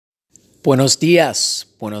Buenos dias,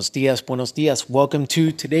 buenos dias, buenos dias. Welcome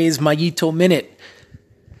to today's Mayito Minute.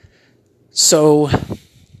 So,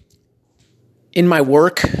 in my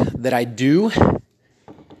work that I do,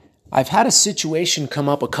 I've had a situation come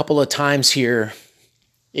up a couple of times here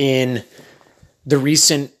in the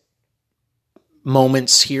recent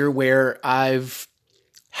moments here where I've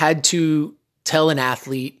had to tell an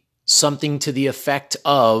athlete something to the effect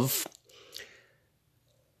of,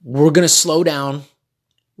 we're going to slow down.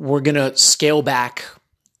 We're going to scale back.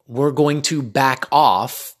 We're going to back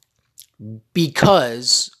off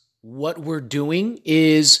because what we're doing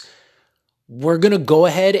is we're going to go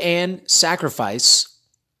ahead and sacrifice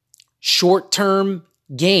short-term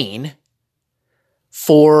gain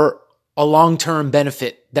for a long-term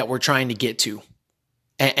benefit that we're trying to get to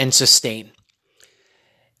and sustain.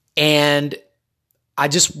 And I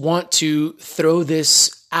just want to throw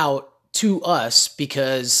this out to us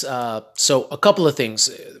because, so a couple of things.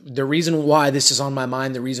 The reason why this is on my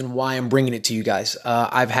mind, the reason why I'm bringing it to you guys.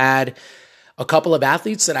 I've had a couple of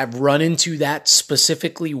athletes that I've run into that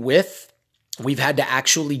specifically with. We've had to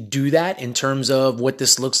actually do that in terms of what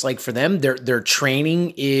this looks like for them. Their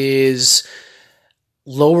training is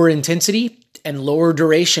lower intensity and lower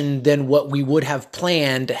duration than what we would have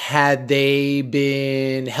planned had they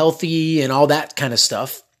been healthy and all that kind of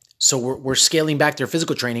stuff. So we're scaling back their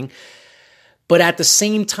physical training. But at the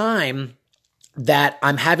same time that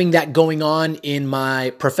I'm having that going on in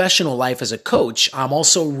my professional life as a coach, I'm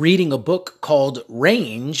also reading a book called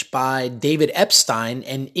Range by David Epstein.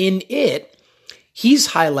 And in it, he's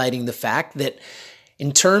highlighting the fact that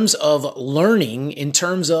in terms of learning, in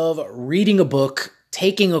terms of reading a book,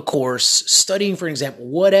 taking a course, studying for an exam,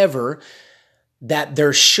 whatever, that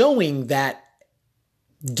they're showing that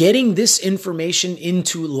getting this information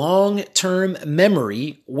into long-term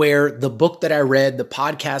memory, where the book that I read, the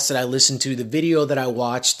podcast that I listened to, the video that I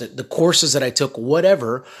watched, the courses that I took,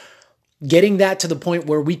 whatever, getting that to the point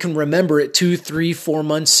where we can remember it 2, 3, 4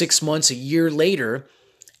 months, 6 months, a year later,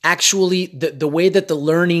 actually the way that the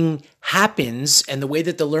learning happens and the way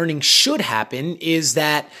that the learning should happen is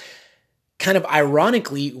that kind of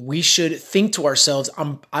ironically, we should think to ourselves,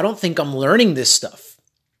 I don't think I'm learning this stuff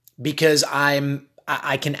because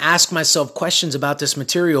I can ask myself questions about this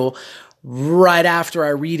material right after I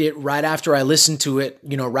read it, right after I listen to it,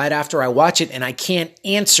 right after I watch it, and I can't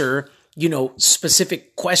answer,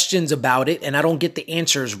 specific questions about it, and I don't get the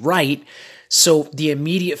answers right. So the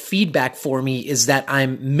immediate feedback for me is that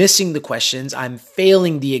I'm missing the questions, I'm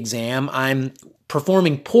failing the exam, I'm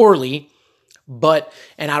performing poorly.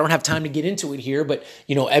 And I don't have time to get into it here, but,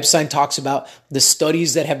 Epstein talks about the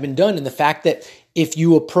studies that have been done and the fact that if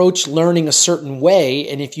you approach learning a certain way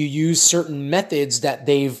and if you use certain methods that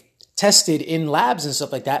they've tested in labs and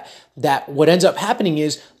stuff like that, that what ends up happening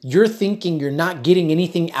is you're thinking you're not getting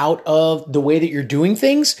anything out of the way that you're doing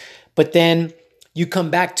things, but then you come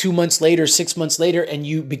back 2 months later, 6 months later, and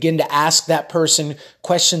you begin to ask that person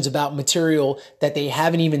questions about material that they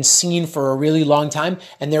haven't even seen for a really long time.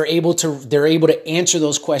 And they're able to answer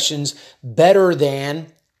those questions better than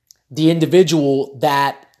the individual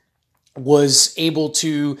that was able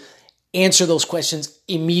to answer those questions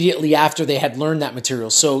immediately after they had learned that material.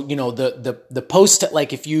 So, the post,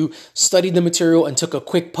 like if you studied the material and took a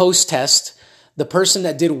quick post test, the person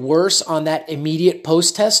that did worse on that immediate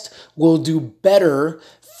post test will do better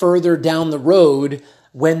further down the road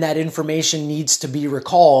when that information needs to be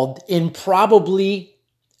recalled in probably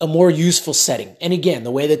a more useful setting. And again,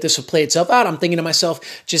 the way that this will play itself out, I'm thinking to myself,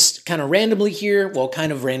 just kind of randomly here, well,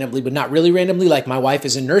 kind of randomly, but not really randomly, like my wife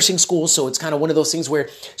is in nursing school. So it's kind of one of those things where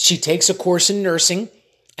she takes a course in nursing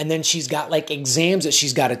and then she's got like exams that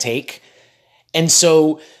she's got to take. And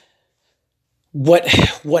so what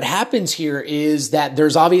happens here is that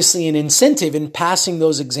there's obviously an incentive in passing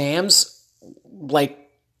those exams, like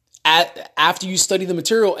after you study the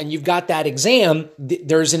material and you've got that exam,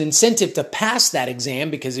 there's an incentive to pass that exam,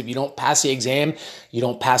 because if you don't pass the exam, you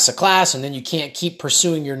don't pass the class, and then you can't keep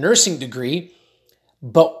pursuing your nursing degree.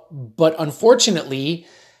 But unfortunately,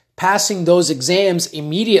 passing those exams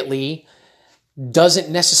immediately doesn't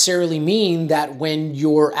necessarily mean that when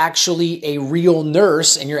you're actually a real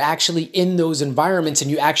nurse and you're actually in those environments and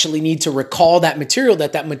you actually need to recall that material,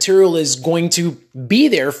 that material is going to be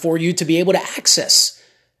there for you to be able to access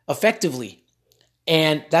effectively.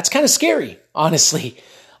 And that's kind of scary, honestly.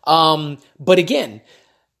 But again,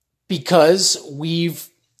 because we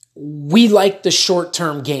like the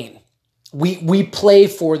short-term gain. We play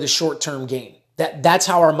for the short-term gain. That's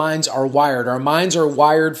how our minds are wired. Our minds are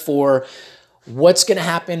wired for what's going to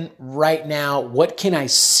happen right now. What can I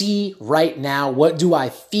see right now? What do I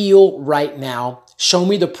feel right now? Show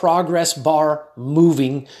me the progress bar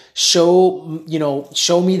moving. Show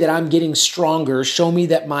me that I'm getting stronger. Show me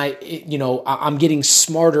that I'm getting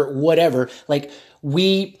smarter, whatever. Like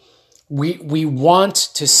we want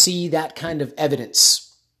to see that kind of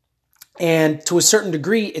evidence. And to a certain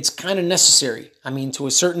degree, it's kind of necessary. I mean, to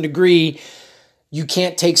a certain degree, you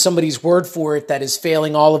can't take somebody's word for it that is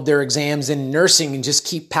failing all of their exams in nursing and just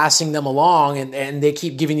keep passing them along, and they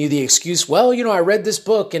keep giving you the excuse, well, I read this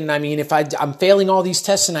book, and I mean, if I'm failing all these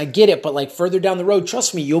tests and I get it, but like further down the road,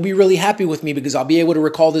 trust me, you'll be really happy with me because I'll be able to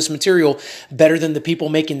recall this material better than the people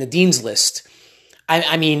making the dean's list.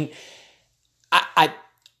 I mean,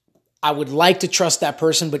 I would like to trust that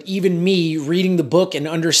person, but even me reading the book and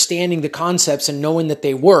understanding the concepts and knowing that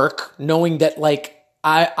they work, knowing that like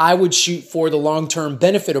I would shoot for the long-term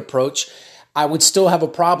benefit approach, I would still have a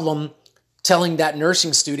problem telling that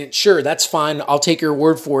nursing student, sure, that's fine. I'll take your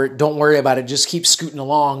word for it. Don't worry about it. Just keep scooting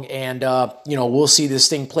along and, we'll see this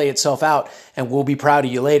thing play itself out and we'll be proud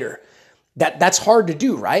of you later. That's hard to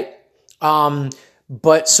do, right?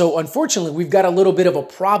 But so unfortunately, we've got a little bit of a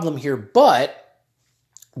problem here, but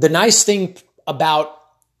the nice thing about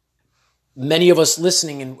many of us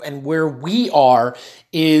listening and where we are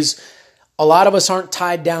is a lot of us aren't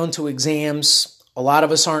tied down to exams. A lot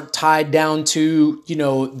of us aren't tied down to,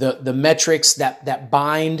 the metrics that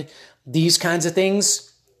bind these kinds of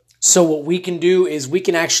things. So what we can do is we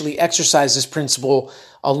can actually exercise this principle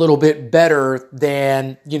a little bit better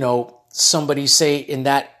than, somebody say in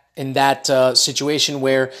that situation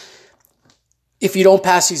where if you don't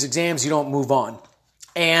pass these exams, you don't move on.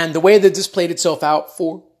 And the way that this played itself out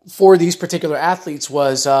for these particular athletes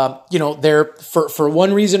was, they're for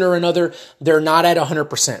one reason or another, they're not at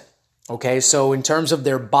 100%. Okay. So in terms of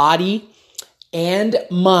their body and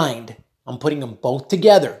mind, I'm putting them both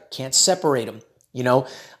together. Can't separate them.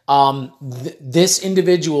 These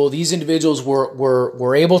individuals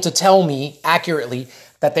were able to tell me accurately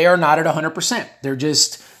that they are not at 100%. They're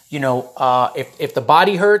just, if the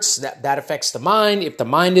body hurts, that affects the mind. If the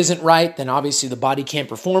mind isn't right, then obviously the body can't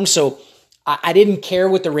perform. So I didn't care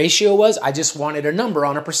what the ratio was. I just wanted a number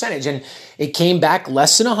on a percentage, and it came back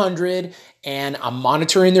less than 100. And I'm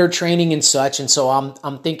monitoring their training and such. And so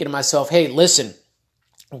I'm thinking to myself, hey, listen,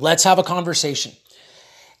 let's have a conversation.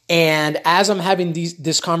 And as I'm having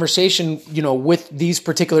this conversation, with these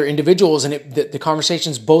particular individuals, and the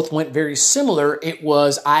conversations both went very similar. It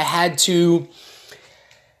was I had to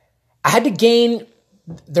gain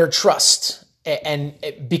their trust, and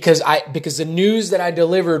because the news that I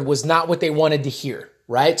delivered was not what they wanted to hear,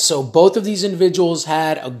 right? So both of these individuals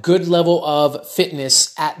had a good level of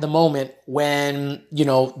fitness at the moment when,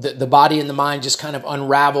 the body and the mind just kind of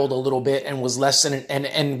unraveled a little bit and was less than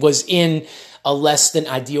and was in a less than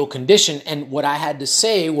ideal condition. And what I had to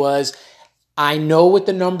say was, I know what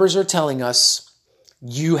the numbers are telling us.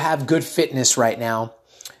 You have good fitness right now.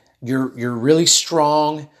 You're really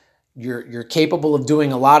strong. You're capable of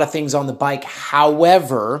doing a lot of things on the bike.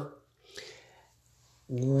 However,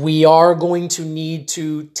 we are going to need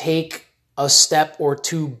to take a step or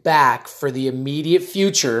two back for the immediate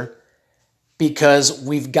future, because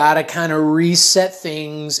we've got to kind of reset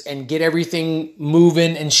things and get everything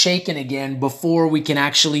moving and shaking again before we can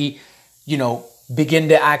actually, begin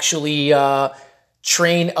to actually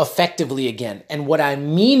train effectively again. And what I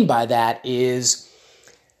mean by that is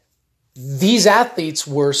these athletes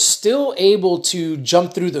were still able to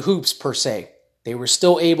jump through the hoops per se. They were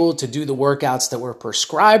still able to do the workouts that were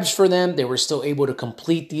prescribed for them. They were still able to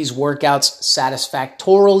complete these workouts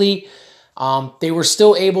satisfactorily. They were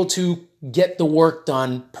still able to get the work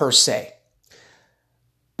done per se.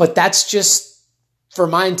 But that's just, for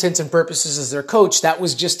my intents and purposes as their coach, that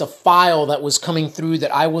was just a file that was coming through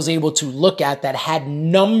that I was able to look at that had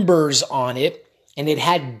numbers on it, and it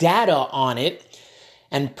had data on it.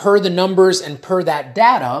 And per the numbers and per that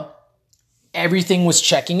data, everything was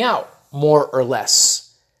checking out, more or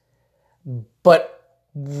less. But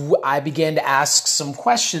I began to ask some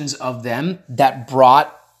questions of them that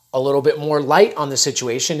brought a little bit more light on the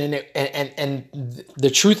situation. And the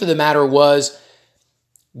truth of the matter was,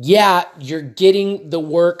 yeah, you're getting the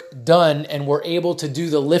work done and we're able to do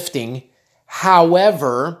the lifting.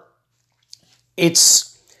 However,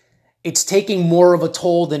 it's taking more of a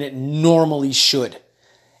toll than it normally should.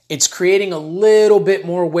 It's creating a little bit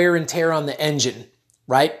more wear and tear on the engine,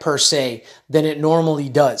 right, per se, than it normally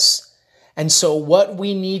does. And so what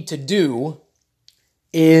we need to do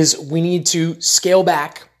is we need to scale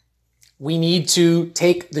back. We need to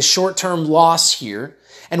take the short-term loss here.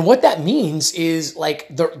 And what that means is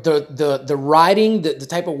like the riding, the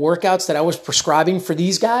type of workouts that I was prescribing for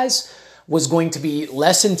these guys was going to be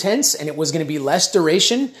less intense and it was going to be less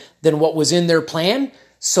duration than what was in their plan.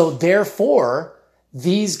 So therefore,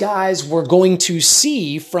 these guys were going to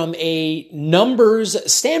see from a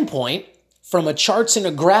numbers standpoint, from a charts and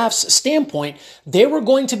a graphs standpoint, they were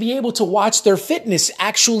going to be able to watch their fitness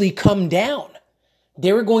actually come down.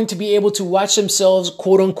 They were going to be able to watch themselves,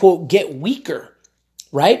 quote unquote, get weaker,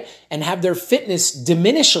 right? And have their fitness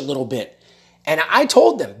diminish a little bit. And I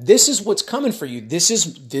told them, this is what's coming for you. This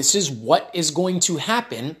is what is going to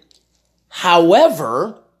happen.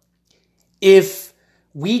 However, if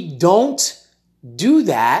we don't do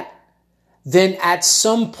that, then at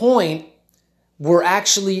some point, we're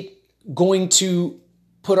actually going to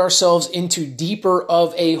put ourselves into deeper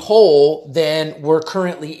of a hole than we're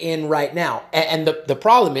currently in right now. And the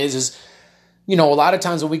problem is, a lot of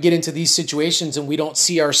times when we get into these situations and we don't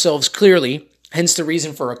see ourselves clearly, hence the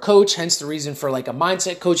reason for a coach, hence the reason for like a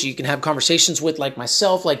mindset coach you can have conversations with, like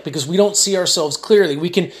myself, because we don't see ourselves clearly. We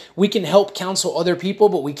can help counsel other people,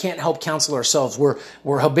 but we can't help counsel ourselves.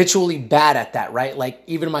 We're habitually bad at that, right? Like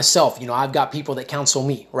even myself, I've got people that counsel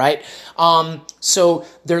me, right? So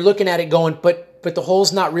they're looking at it going, but the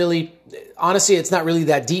hole's not really, honestly, it's not really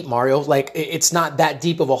that deep, Mario. Like it's not that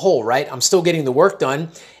deep of a hole, right? I'm still getting the work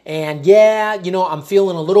done. And yeah, I'm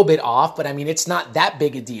feeling a little bit off, but I mean, it's not that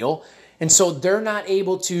big a deal. And so they're not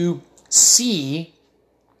able to see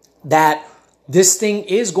that this thing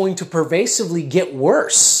is going to pervasively get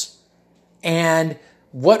worse. And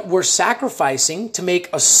what we're sacrificing to make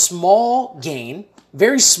a small gain,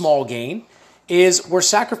 very small gain, is we're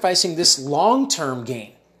sacrificing this long-term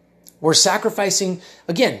gain. We're sacrificing,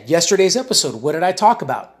 again, yesterday's episode. What did I talk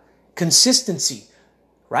about? Consistency,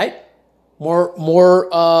 right? More,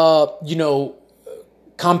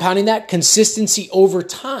 compounding that consistency over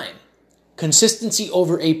time. Consistency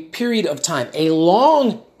over a period of time, a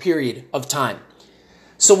long period of time.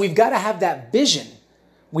 So we've got to have that vision.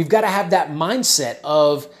 We've got to have that mindset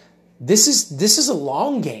of this is a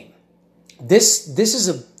long game. This is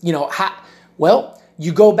a,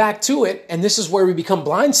 you go back to it, and this is where we become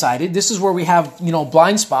blindsided. This is where we have,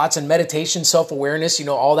 blind spots, and meditation, self-awareness,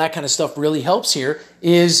 all that kind of stuff really helps here.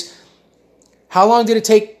 Is how long did it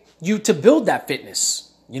take you to build that fitness?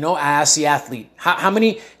 As the athlete, how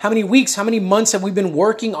many weeks, how many months have we been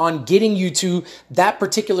working on getting you to that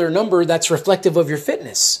particular number that's reflective of your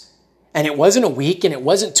fitness? And it wasn't a week, and it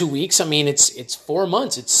wasn't 2 weeks. I mean, it's 4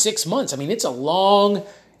 months, it's 6 months. I mean, it's a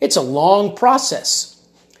long process.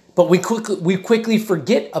 But we quickly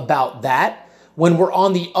forget about that when we're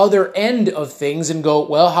on the other end of things and go,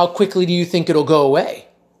 well, how quickly do you think it'll go away?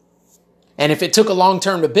 And if it took a long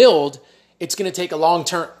term to build, it's going to take a long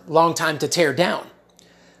time to tear down.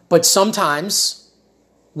 But sometimes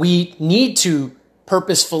we need to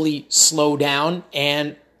purposefully slow down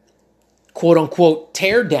and quote unquote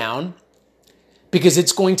tear down, because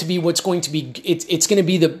it's going to be it's going to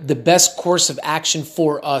be the best course of action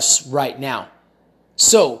for us right now.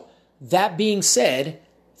 So that being said,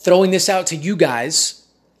 throwing this out to you guys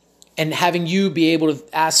and having you be able to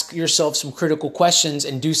ask yourself some critical questions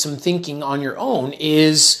and do some thinking on your own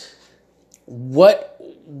is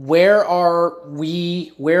where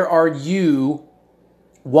are you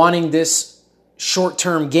wanting this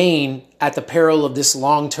short-term gain at the peril of this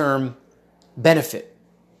long-term benefit,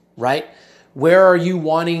 right? Where are you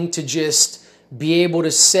wanting to just be able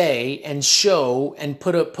to say and show and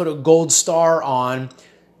put a gold star on,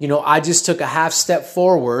 I just took a half step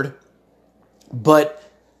forward, but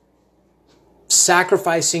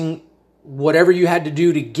sacrificing whatever you had to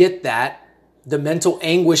do to get that, the mental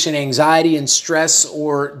anguish and anxiety and stress,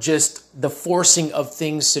 or just the forcing of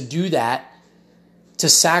things to do that, to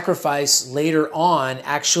sacrifice later on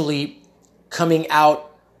actually coming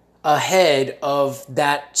out ahead of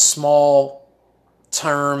that small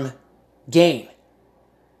term gain.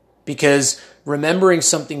 Because remembering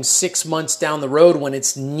something 6 months down the road when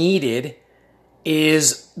it's needed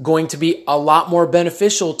is going to be a lot more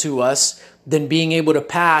beneficial to us than being able to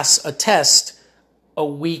pass a test a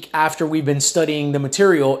week after we've been studying the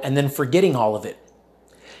material and then forgetting all of it.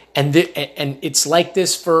 And it's like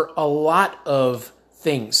this for a lot of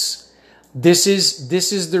things. This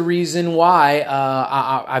is the reason why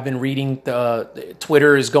I've been reading.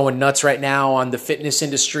 Twitter is going nuts right now on the fitness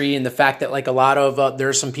industry and the fact that like a lot of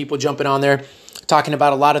there's some people jumping on there talking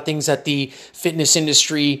about a lot of things that the fitness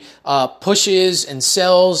industry pushes and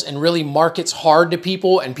sells and really markets hard to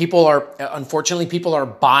people, and people are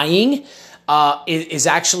buying. Is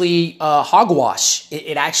actually hogwash.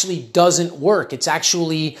 It actually doesn't work. It's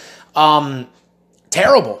actually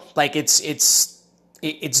terrible. Like it's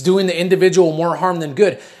it's doing the individual more harm than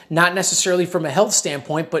good, not necessarily from a health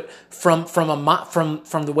standpoint, but from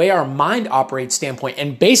the way our mind operates standpoint.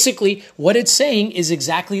 And basically what it's saying is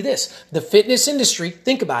exactly this. The fitness industry,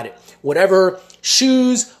 think about it, whatever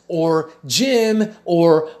shoes or gym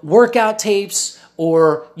or workout tapes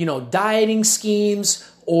or, dieting schemes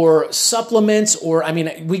or supplements, or,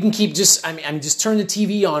 we can keep just turn the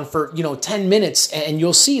TV on for, 10 minutes and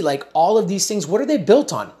you'll see like all of these things. What are they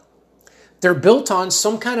built on? They're built on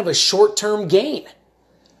some kind of a short-term gain.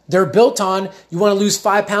 They're built on, you want to lose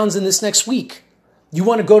 5 pounds in this next week. You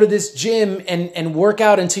want to go to this gym and work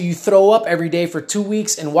out until you throw up every day for 2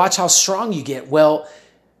 weeks and watch how strong you get. Well,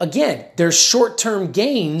 again, there's short-term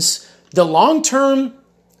gains. The long-term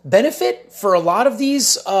benefit for a lot of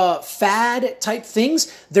these fad type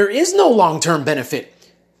things, there is no long-term benefit.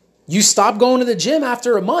 You stop going to the gym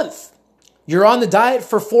after a month. You're on the diet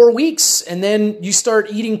for 4 weeks and then you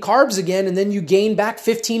start eating carbs again and then you gain back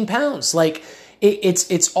 15 pounds. Like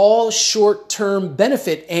it's all short-term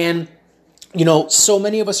benefit. And, so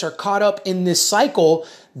many of us are caught up in this cycle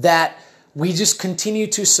that we just continue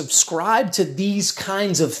to subscribe to these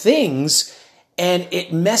kinds of things, and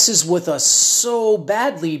it messes with us so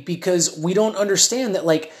badly because we don't understand that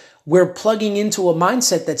like we're plugging into a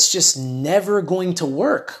mindset that's just never going to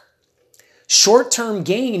work. Short-term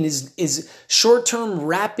gain is short-term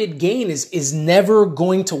rapid gain is never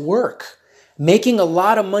going to work. Making a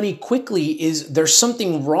lot of money quickly there's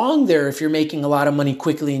something wrong there if you're making a lot of money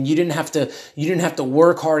quickly and you didn't have to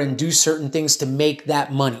work hard and do certain things to make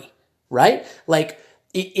that money, right? Like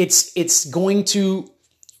it's going to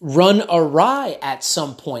run awry at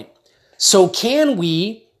some point. So can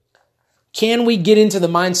we get into the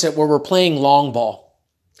mindset where we're playing long ball?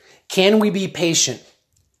 Can we be patient?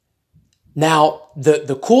 Now,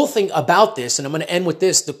 the cool thing about this, and I'm going to end with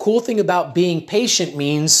this, the cool thing about being patient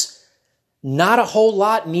means not a whole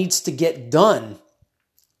lot needs to get done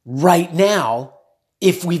right now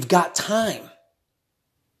if we've got time,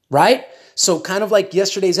 right? So kind of like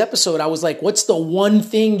yesterday's episode, I was like, what's the one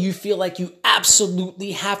thing you feel like you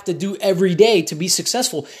absolutely have to do every day to be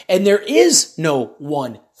successful? And there is no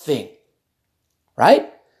one thing,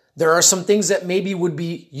 right? There are some things that maybe would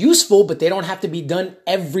be useful, but they don't have to be done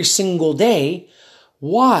every single day.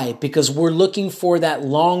 Why? Because we're looking for that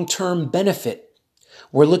long-term benefit.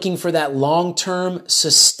 We're looking for that long-term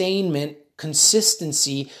sustainment,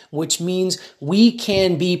 consistency, which means we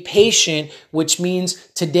can be patient, which means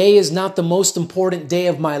today is not the most important day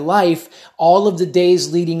of my life. All of the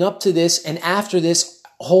days leading up to this and after this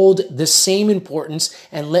hold the same importance,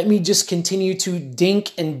 and let me just continue to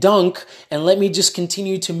dink and dunk, and let me just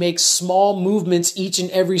continue to make small movements each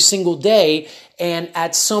and every single day. And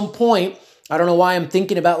at some point, I don't know why I'm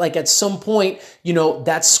thinking about like at some point,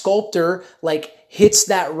 that sculptor like hits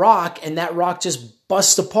that rock and that rock just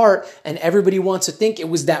busts apart, and everybody wants to think it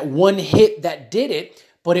was that one hit that did it,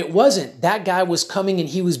 but it wasn't. That guy was coming and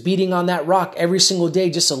he was beating on that rock every single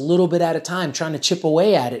day, just a little bit at a time, trying to chip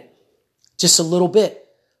away at it. Just a little bit.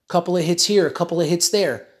 Couple of hits here, a couple of hits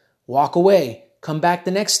there, walk away, come back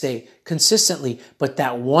the next day consistently. But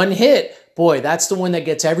that one hit, boy, that's the one that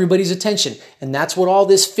gets everybody's attention. And that's what all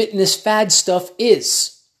this fitness fad stuff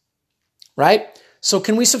is, right? So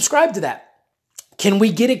can we subscribe to that? Can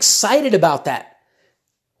we get excited about that?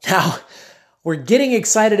 Now, we're getting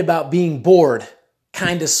excited about being bored,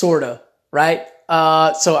 kind of, sort of, right?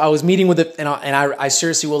 So I was meeting with I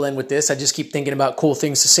seriously will end with this. I just keep thinking about cool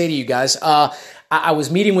things to say to you guys. I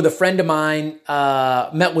was meeting with a friend of mine,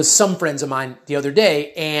 met with some friends of mine the other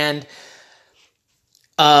day, and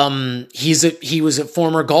he was a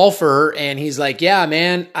former golfer, and he's like, yeah,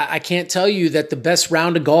 man, I can't tell you that the best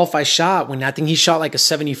round of golf I shot, when I think he shot like a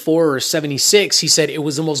 74 or a 76, he said it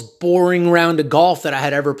was the most boring round of golf that I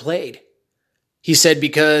had ever played. He said,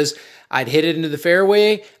 because I'd hit it into the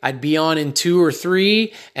fairway, I'd be on in 2 or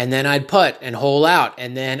 3, and then I'd putt and hole out.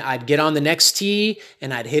 And then I'd get on the next tee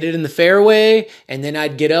and I'd hit it in the fairway, and then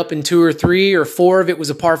I'd get up in 2 or 3 or 4 if it was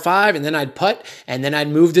a par 5, and then I'd putt, and then I'd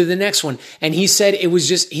move to the next one. And he said it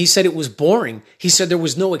was boring. He said there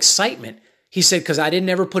was no excitement. He said, because I didn't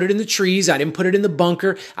ever put it in the trees. I didn't put it in the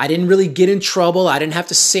bunker. I didn't really get in trouble. I didn't have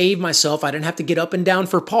to save myself. I didn't have to get up and down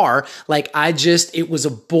for par. It was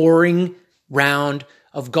a boring round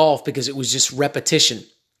of golf because it was just repetition.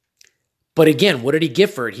 But again, what did he get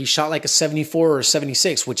for it? He shot like a 74 or a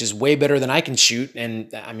 76, which is way better than I can shoot.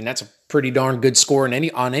 And I mean, that's a pretty darn good score on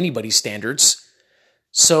anybody's standards.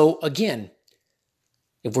 So again,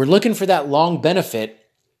 if we're looking for that long benefit,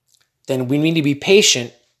 then we need to be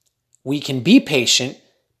patient. We can be patient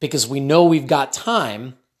because we know we've got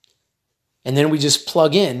time, and then we just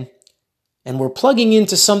plug in and we're plugging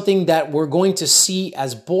into something that we're going to see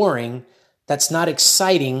as boring, that's not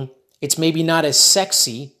exciting, it's maybe not as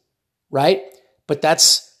sexy, right? But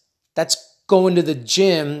that's going to the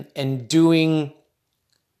gym and doing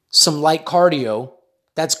some light cardio.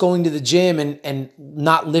 That's going to the gym and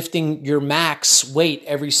not lifting your max weight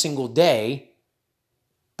every single day.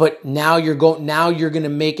 But now you're going to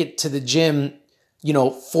make it to the gym,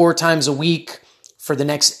 4 times a week for the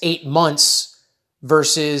next 8 months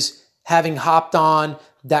versus having hopped on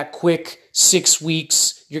that quick 6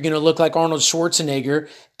 weeks. You're going to look like Arnold Schwarzenegger.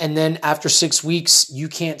 And then after 6 weeks, you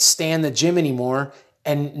can't stand the gym anymore.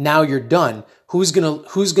 And now you're done. Who's going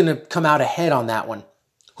to come out ahead on that one?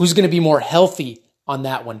 Who's going to be more healthy on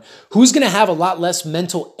that one? Who's going to have a lot less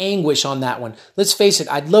mental anguish on that one? Let's face it.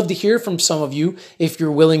 I'd love to hear from some of you if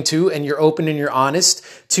you're willing to, and you're open and you're honest,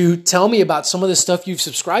 to tell me about some of the stuff you've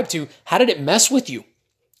subscribed to. How did it mess with you?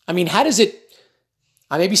 I mean, how does it,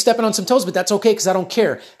 I may be stepping on some toes, but that's okay because I don't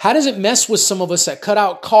care. How does it mess with some of us that cut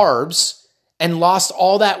out carbs and lost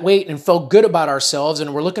all that weight and felt good about ourselves,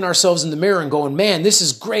 and we're looking ourselves in the mirror and going, man, this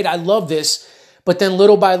is great. I love this. But then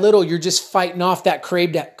little by little, you're just fighting off that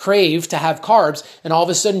crave to have carbs. And all of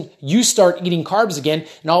a sudden you start eating carbs again.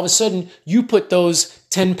 And all of a sudden you put those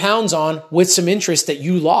 10 pounds on with some interest that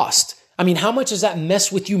you lost. I mean, how much does that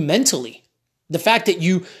mess with you mentally? The fact that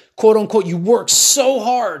you, quote unquote, you work so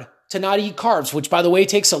hard to not eat carbs, which by the way,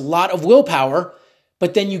 takes a lot of willpower,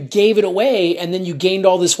 but then you gave it away and then you gained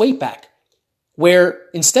all this weight back. Where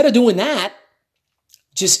instead of doing that,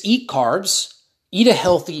 just eat carbs, eat a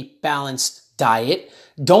healthy, balanced diet,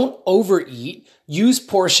 don't overeat, use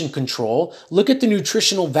portion control, look at the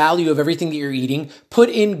nutritional value of everything that you're eating, put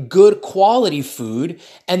in good quality food,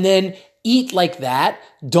 and then eat like that.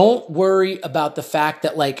 Don't worry about the fact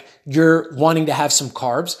that like you're wanting to have some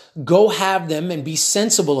carbs. Go have them and be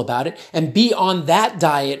sensible about it and be on that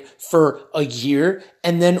diet for a year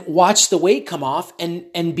and then watch the weight come off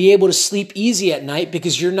and be able to sleep easy at night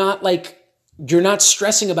because you're not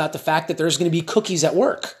stressing about the fact that there's going to be cookies at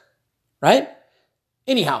work. Right?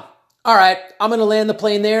 Anyhow, all right, I'm going to land the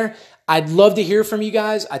plane there. I'd love to hear from you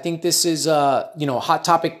guys. I think this is a hot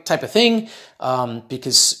topic type of thing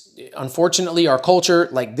because unfortunately our culture,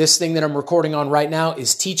 like this thing that I'm recording on right now,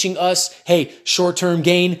 is teaching us, hey, short-term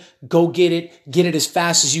gain, go get it as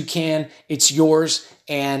fast as you can. It's yours.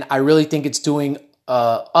 And I really think it's doing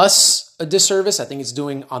us a disservice. I think it's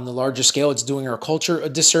doing, on the larger scale, it's doing our culture a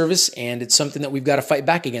disservice, and it's something that we've got to fight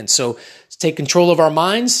back against. So let's take control of our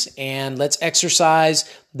minds and let's exercise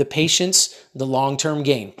the patience, the long-term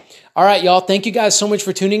gain. All right, y'all. Thank you guys so much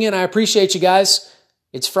for tuning in. I appreciate you guys.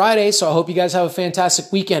 It's Friday, so I hope you guys have a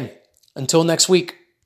fantastic weekend. Until next week.